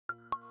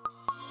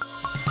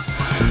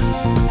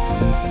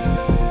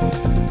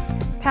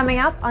Coming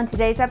up on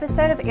today's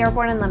episode of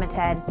Airborne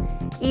Unlimited,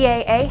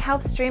 EAA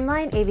helps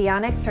streamline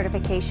avionics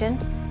certification,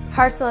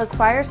 Hartzell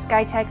acquires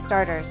Sky-Tec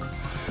starters,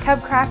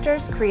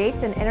 CubCrafters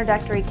creates an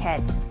introductory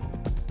kit.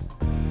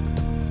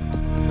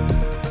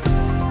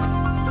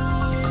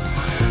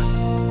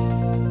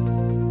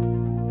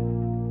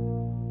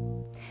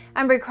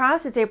 I'm Bree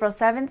Cross, it's April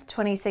 7th,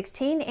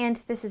 2016, and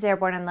this is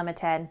Airborne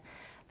Unlimited.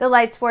 The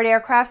light sport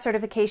aircraft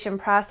certification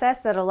process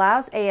that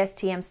allows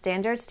ASTM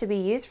standards to be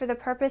used for the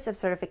purpose of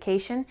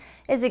certification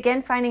is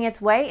again finding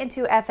its way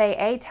into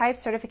FAA type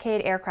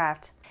certificated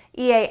aircraft.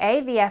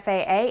 EAA, the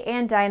FAA,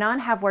 and Dynon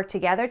have worked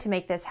together to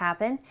make this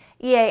happen.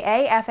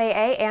 EAA,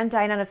 FAA, and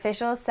Dynon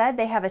officials said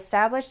they have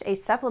established a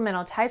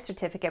supplemental type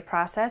certificate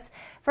process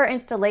for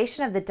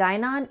installation of the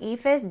Dynon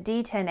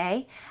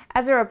EFIS-D10A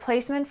as a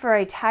replacement for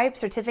a type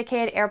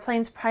certificated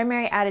airplane's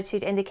primary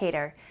attitude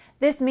indicator.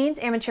 This means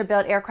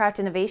amateur-built aircraft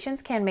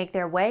innovations can make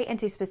their way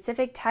into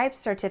specific type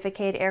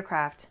certificated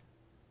aircraft.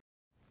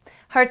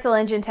 Hartzell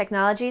Engine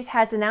Technologies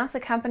has announced the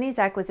company's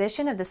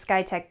acquisition of the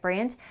Sky-Tec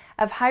brand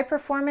of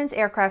high-performance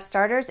aircraft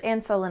starters and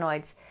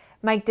solenoids.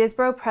 Mike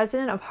Disbrow,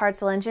 president of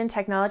Hartzell Engine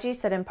Technologies,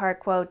 said in part,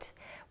 quote,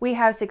 "We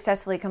have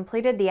successfully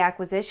completed the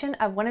acquisition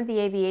of one of the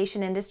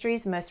aviation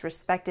industry's most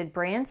respected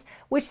brands,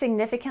 which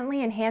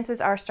significantly enhances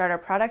our starter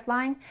product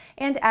line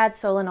and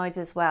adds solenoids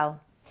as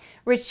well."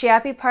 Rich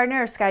Chiappi,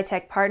 partner of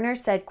Sky-Tec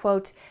Partners, said,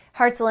 quote,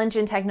 "Hartzell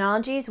Engine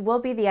Technologies will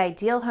be the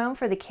ideal home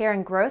for the care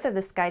and growth of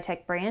the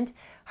Sky-Tec brand.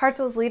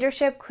 Hartzell's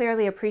leadership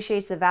clearly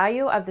appreciates the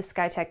value of the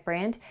Sky-Tec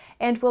brand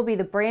and will be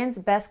the brand's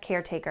best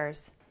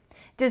caretakers."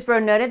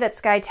 Disbrow noted that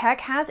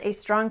Sky-Tec has a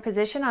strong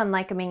position on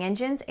Lycoming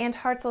engines and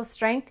Hartzell's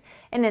strength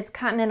in its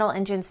Continental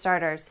engine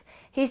starters.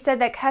 He said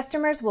that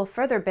customers will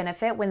further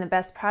benefit when the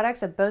best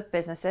products of both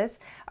businesses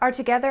are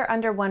together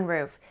under one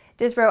roof.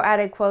 Disbrow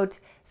added, quote,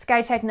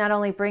 "Sky-Tec not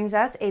only brings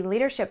us a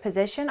leadership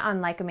position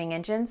on Lycoming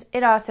engines,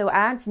 it also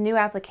adds new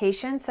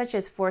applications such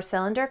as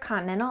four-cylinder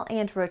Continental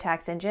and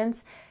Rotax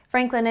engines,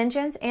 Franklin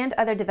engines, and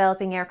other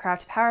developing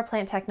aircraft power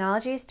plant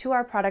technologies to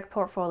our product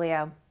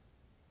portfolio."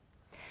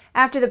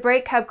 After the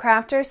break,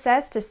 CubCrafters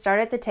says to start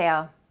at the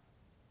tail.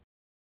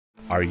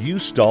 Are you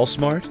stall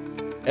smart?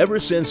 Ever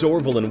since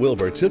Orville and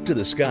Wilbur took to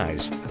the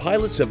skies,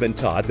 pilots have been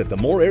taught that the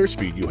more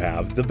airspeed you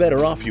have, the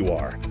better off you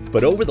are.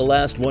 But over the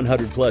last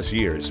 100+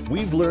 years,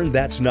 we've learned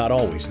that's not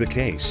always the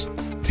case.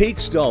 Take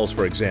stalls,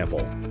 for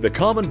example. The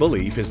common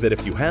belief is that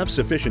if you have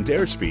sufficient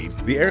airspeed,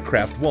 the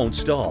aircraft won't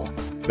stall.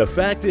 The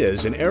fact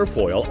is, an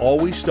airfoil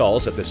always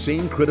stalls at the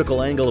same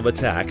critical angle of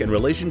attack in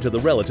relation to the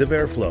relative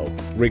airflow,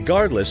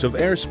 regardless of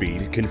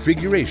airspeed,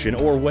 configuration,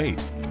 or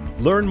weight.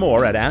 Learn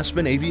more at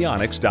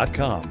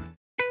aspenavionics.com.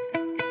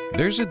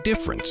 There's a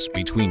difference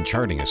between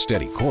charting a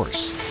steady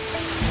course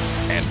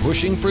and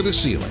pushing for the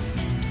ceiling.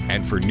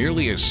 And for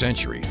nearly a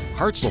century,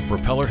 Hartzell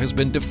Propeller has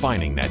been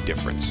defining that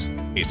difference.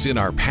 It's in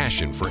our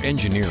passion for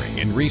engineering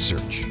and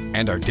research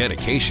and our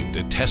dedication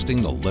to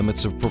testing the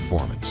limits of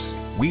performance.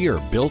 We are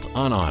built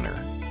on honor.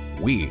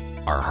 We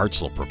are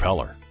Hartzell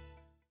Propeller.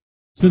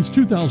 Since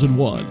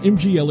 2001,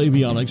 MGL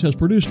Avionics has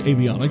produced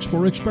avionics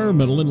for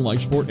experimental and light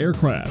sport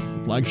aircraft.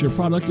 The flagship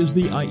product is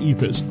the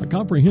EFIS, a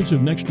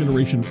comprehensive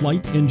next-generation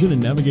flight, engine, and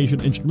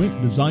navigation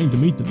instrument designed to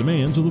meet the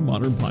demands of the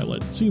modern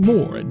pilot. See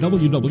more at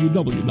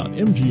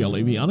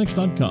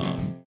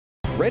www.mglavionics.com.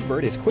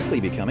 Redbird is quickly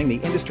becoming the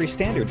industry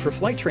standard for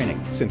flight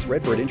training. Since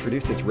Redbird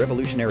introduced its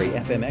revolutionary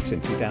FMX in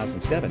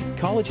 2007,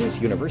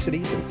 colleges,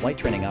 universities, and flight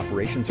training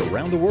operations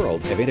around the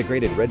world have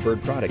integrated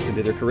Redbird products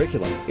into their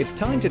curriculum. It's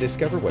time to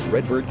discover what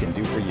Redbird can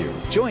do for you.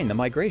 Join the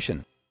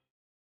migration.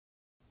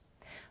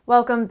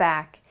 Welcome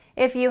back.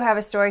 If you have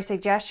a story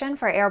suggestion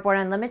for Airborne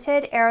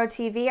Unlimited,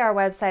 Aero-TV, our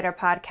website or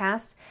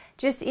podcast,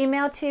 just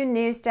email to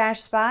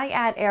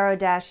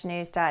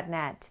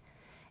news-spy@aero-news.net.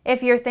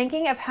 If you're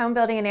thinking of home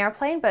building an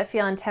airplane but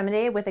feel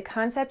intimidated with the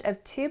concept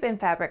of tube and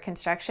fabric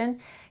construction,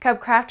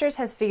 CubCrafters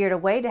has figured a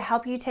way to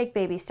help you take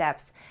baby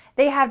steps.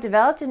 They have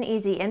developed an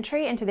easy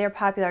entry into their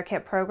popular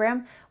kit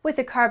program with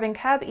the Carbon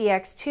Cub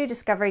EX-2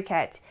 Discovery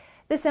Kit.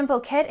 The simple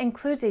kit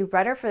includes a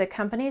rudder for the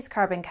company's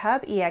Carbon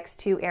Cub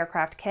EX-2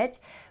 aircraft kit,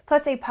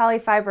 plus a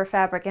polyfiber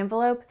fabric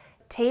envelope,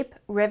 tape,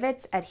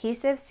 rivets,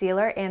 adhesive,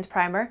 sealer, and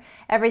primer,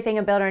 everything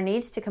a builder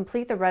needs to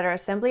complete the rudder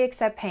assembly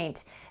except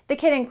paint. The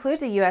kit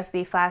includes a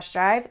USB flash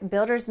drive,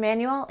 builder's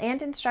manual,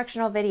 and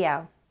instructional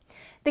video.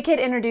 The kit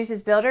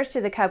introduces builders to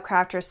the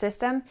CubCrafters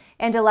system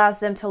and allows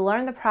them to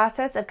learn the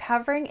process of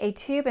covering a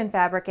tube and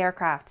fabric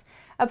aircraft.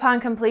 Upon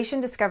completion,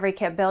 Discovery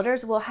Kit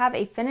builders will have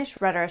a finished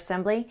rudder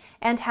assembly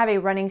and have a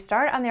running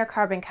start on their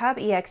Carbon Cub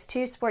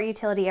EX-2 sport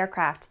utility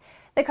aircraft.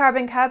 The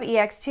Carbon Cub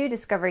EX-2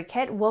 Discovery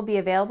Kit will be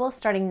available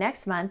starting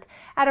next month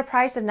at a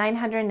price of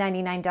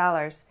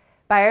 $999.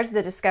 Buyers of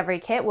the Discovery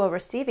Kit will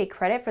receive a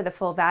credit for the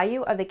full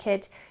value of the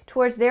kit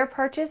towards their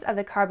purchase of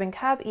the Carbon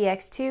Cub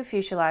EX-2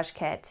 Fuselage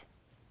Kit.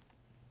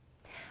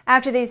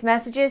 After these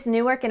messages,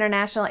 Newark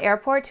International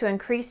Airport to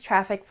increase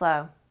traffic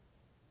flow.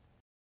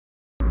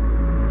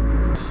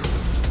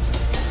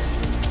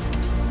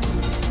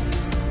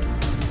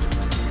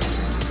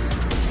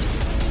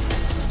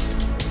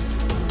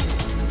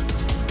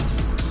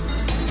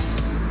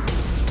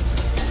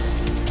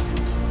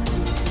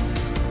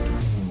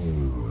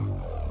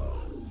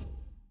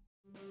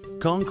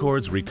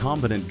 Concorde's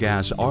recombinant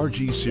gas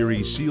RG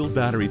series sealed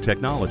battery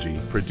technology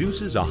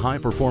produces a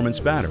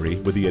high-performance battery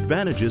with the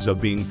advantages of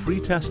being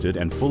pre-tested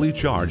and fully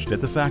charged at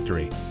the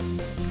factory.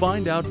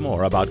 Find out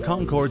more about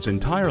Concorde's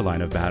entire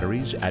line of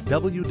batteries at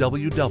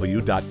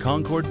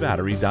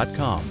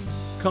www.concordebattery.com.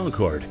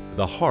 Concorde,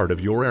 the heart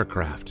of your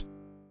aircraft.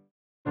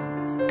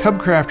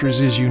 CubCrafters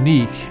is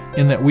unique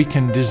in that we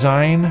can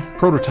design,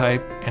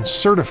 prototype, and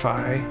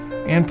certify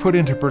and put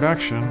into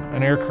production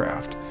an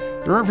aircraft.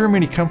 There aren't very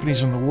many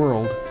companies in the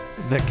world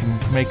that can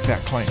make that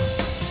claim.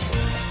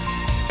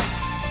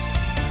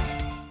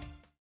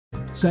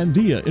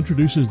 Sandia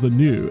introduces the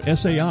new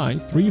SAI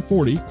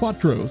 340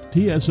 Quattro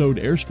TSO'd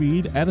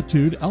airspeed,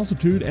 attitude,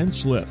 altitude, and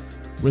slip.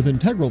 With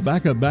integral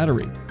backup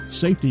battery,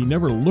 safety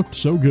never looked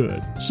so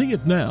good. See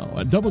it now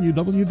at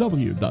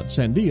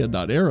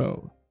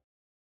www.sandia.aero.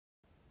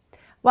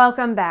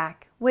 Welcome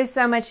back. With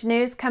so much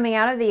news coming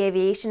out of the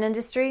aviation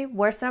industry,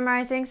 we're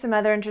summarizing some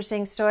other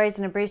interesting stories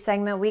in a brief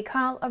segment we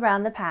call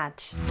Around the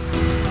Patch.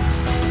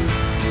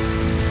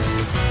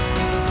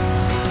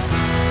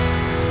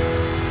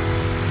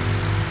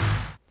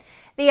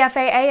 The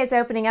FAA is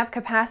opening up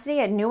capacity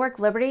at Newark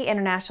Liberty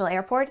International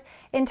Airport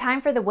in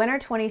time for the winter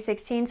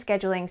 2016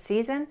 scheduling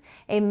season,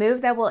 a move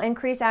that will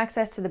increase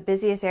access to the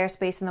busiest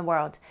airspace in the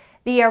world.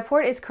 The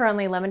airport is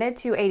currently limited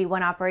to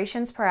 81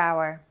 operations per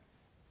hour.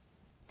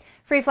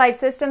 FreeFlight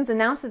Systems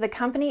announced that the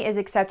company is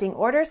accepting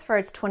orders for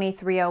its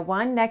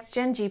 2301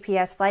 NextGen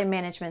GPS flight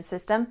management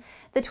system.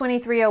 The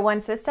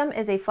 2301 system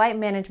is a flight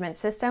management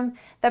system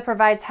that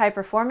provides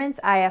high-performance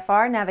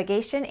IFR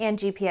navigation and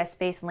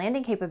GPS-based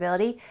landing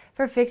capability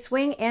for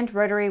fixed-wing and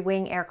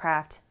rotary-wing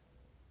aircraft.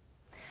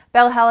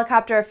 Bell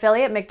Helicopter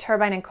affiliate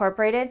McTurbine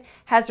Incorporated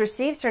has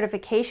received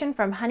certification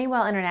from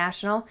Honeywell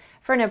International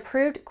for an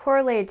approved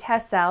correlated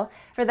test cell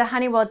for the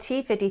Honeywell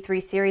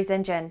T53 series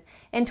engine.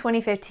 In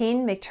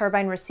 2015,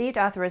 McTurbine received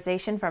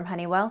authorization from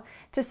Honeywell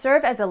to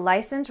serve as a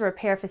licensed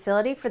repair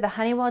facility for the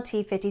Honeywell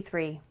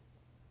T53.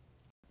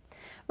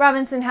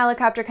 Robinson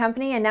Helicopter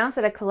Company announced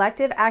that a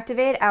collective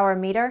activated hour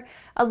meter,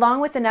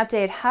 along with an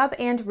updated hub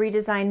and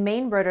redesigned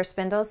main rotor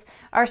spindles,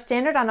 are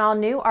standard on all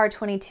new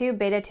R22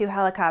 Beta 2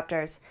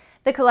 helicopters.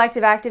 The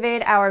collective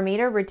activated hour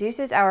meter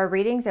reduces hour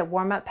readings at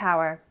warm-up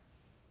power.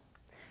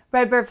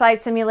 Redbird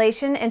Flight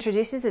Simulation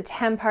introduces a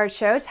 10-part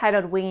show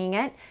titled Winging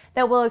It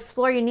that will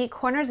explore unique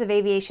corners of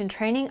aviation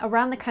training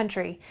around the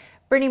country.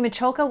 Brittany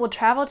Micholka will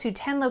travel to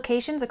 10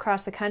 locations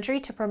across the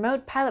country to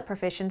promote pilot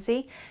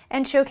proficiency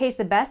and showcase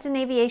the best in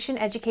aviation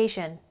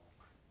education.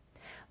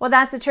 Well,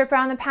 that's the trip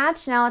around the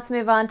patch. Now let's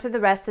move on to the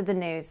rest of the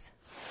news.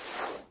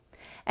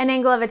 An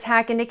angle of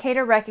attack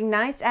indicator,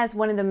 recognized as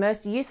one of the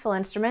most useful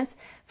instruments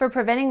for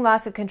preventing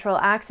loss of control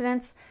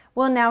accidents,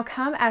 will now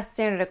come as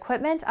standard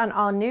equipment on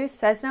all new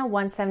Cessna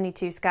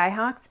 172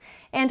 Skyhawks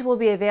and will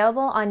be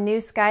available on new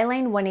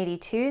Skylane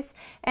 182s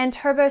and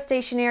Turbo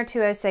Stationaire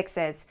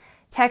 206s.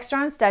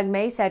 Textron's Doug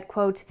May said,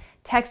 quote,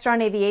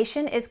 "Textron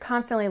Aviation is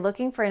constantly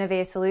looking for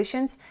innovative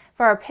solutions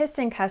for our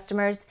piston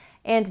customers,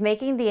 and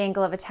making the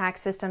angle of attack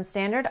system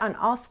standard on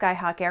all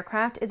Skyhawk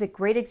aircraft is a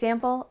great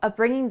example of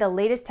bringing the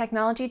latest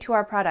technology to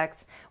our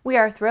products. We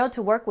are thrilled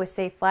to work with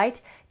Safe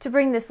Flight to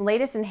bring this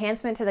latest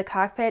enhancement to the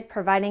cockpit,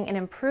 providing an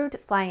improved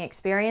flying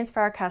experience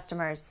for our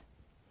customers."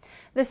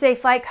 The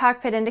Safe Flight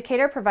cockpit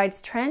indicator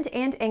provides trend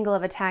and angle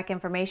of attack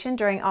information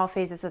during all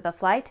phases of the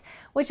flight,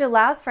 which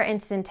allows for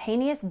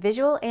instantaneous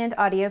visual and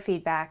audio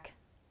feedback.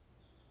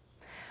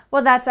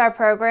 Well, that's our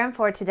program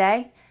for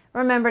today.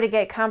 Remember to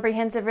get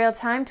comprehensive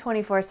real-time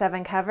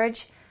 24/7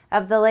 coverage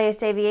of the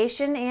latest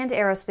aviation and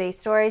aerospace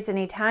stories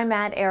anytime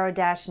at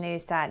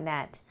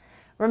aero-news.net.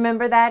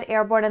 Remember that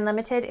Airborne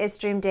Unlimited is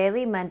streamed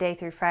daily Monday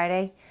through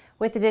Friday,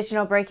 with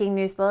additional breaking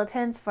news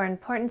bulletins for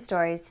important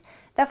stories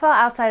that fall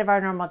outside of our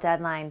normal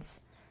deadlines.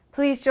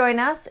 Please join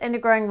us in a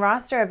growing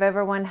roster of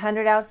over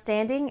 100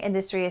 outstanding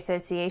industry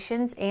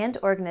associations and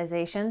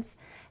organizations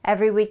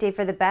every weekday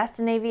for the best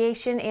in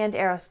aviation and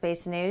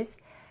aerospace news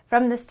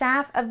from the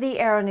staff of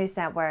the Aero-News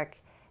Network,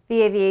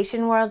 the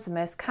aviation world's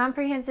most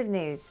comprehensive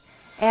news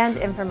and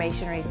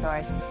information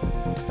resource.